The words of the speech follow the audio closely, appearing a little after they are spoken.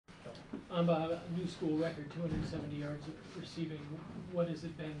Amba, a new school record, 270 yards receiving. What has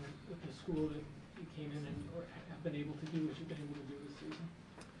it been with the school that you came in and or have been able to do what you've been able to do this season?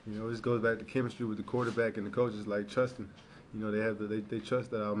 You know, this goes back to chemistry with the quarterback and the coaches, like trusting. You know, they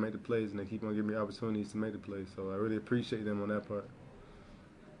trust that I'll make the plays, and they keep on giving me opportunities to make the plays. So I really appreciate them on that part.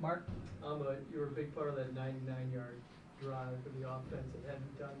 Mark? You were a big part of that 99-yard drive for the offense that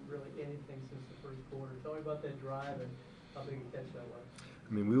hadn't done really anything since the first quarter. Tell me about that drive and how big a catch that was.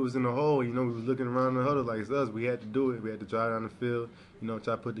 I mean, we was in the hole. You know, we was looking around the huddle like it's us. We had to do it. We had to drive down the field, you know,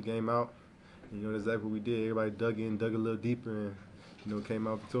 try to put the game out. And, you know, that's exactly what we did. Everybody dug in, dug a little deeper, and, you know, came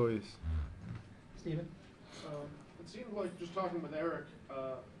out victorious. Stephen? It seemed like just talking with Eric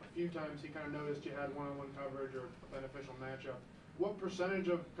a few times, he kind of noticed you had one-on-one coverage or a beneficial matchup. What percentage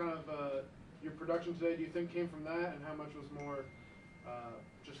of kind of your production today do you think came from that, and how much was more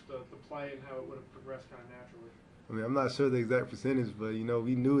just the play and how it would have progressed kind of naturally? I mean, I'm not sure the exact percentage, but, you know,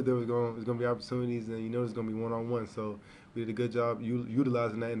 we knew there was going to be opportunities, and, you know, there's going to be one-on-one. So we did a good job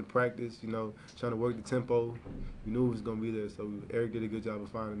utilizing that in the practice, you know, trying to work the tempo. We knew it was going to be there, so Eric did a good job of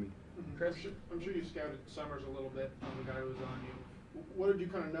finding me. Chris? I'm sure you scouted Summers a little bit on the guy who was on you. What did you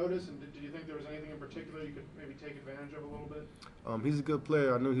kind of notice, and did you think there was anything in particular you could maybe take advantage of a little bit? He's a good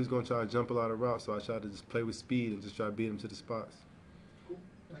player. I knew he was going to try to jump a lot of routes, so I tried to just play with speed and just try to beat him to the spots. Cool.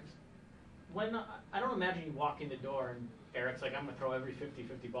 Thanks. When I don't imagine you walk in the door and Eric's like, I'm going to throw every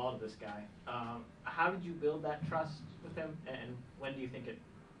 50-50 ball to this guy. How did you build that trust with him, and when do you think it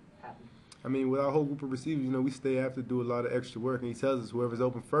happened? I mean, with our whole group of receivers, you know, we stay after do a lot of extra work, and he tells us whoever's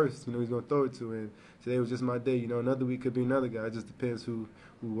open first, you know, he's going to throw it to. And today was just my day. You know, another week could be another guy. It just depends who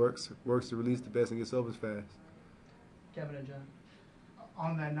works to release the best and gets open fast. Kevin and John?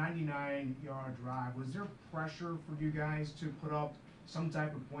 On that 99-yard drive, was there pressure for you guys to put up some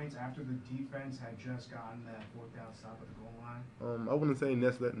type of points after the defense had just gotten that fourth down stop at the goal line? I wouldn't say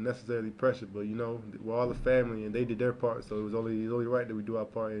necessarily pressure, but, you know, we're all a family, and they did their part, so it was only right that we do our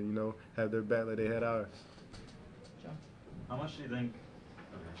part and, you know, have their back like they had ours. John? How much do you think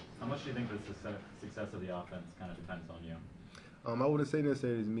the success of the offense kind of depends on you? I wouldn't say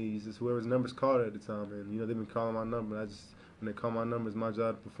necessarily it's me. It's just whoever's numbers called at the time, and, you know, they've been calling my number. When they call my number, it's my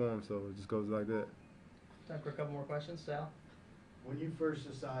job to perform, so it just goes like that. Time for a couple more questions. Sal? When you first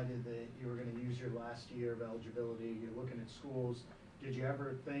decided that you were going to use your last year of eligibility, you're looking at schools, did you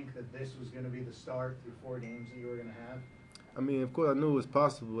ever think that this was going to be the start through 4 games that you were going to have? I mean, of course, I knew it was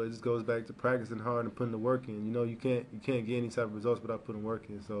possible. It just goes back to practicing hard and putting the work in. You know, you can't get any type of results without putting work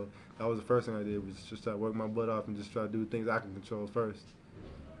in. So that was the first thing I did, was just try to work my butt off and just try to do things I can control first.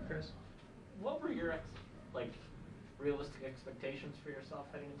 Chris? What were your realistic expectations for yourself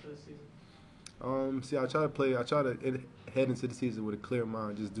heading into this season? See, I try to head into the season with a clear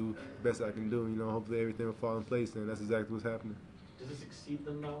mind, just do the best I can do. You know, hopefully everything will fall in place, and that's exactly what's happening. Does this exceed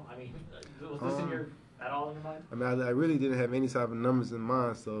them, though? I mean, was this at all in your mind? I mean, I really didn't have any type of numbers in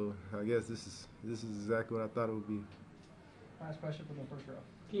mind, so I guess this is exactly what I thought it would be. Last question from the first row.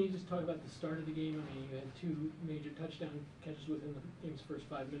 Can you just talk about the start of the game? I mean, you had 2 major touchdown catches within the game's first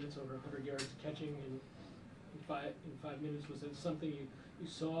 5 minutes, over 100 yards catching in 5 minutes. Was that something you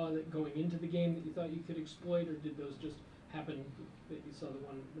saw that going into the game that you thought you could exploit, or did those just happen that you saw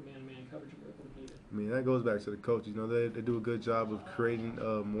the man-to-man coverage and were able to beat it? I mean, that goes back to the coaches. You know, they do a good job of creating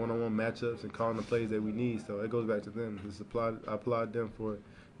one-on-one matchups and calling the plays that we need. So it goes back to them. I applaud them for,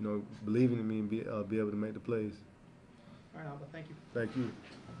 you know, believing in me and be able to make the plays. All right, Alba, thank you. Thank you.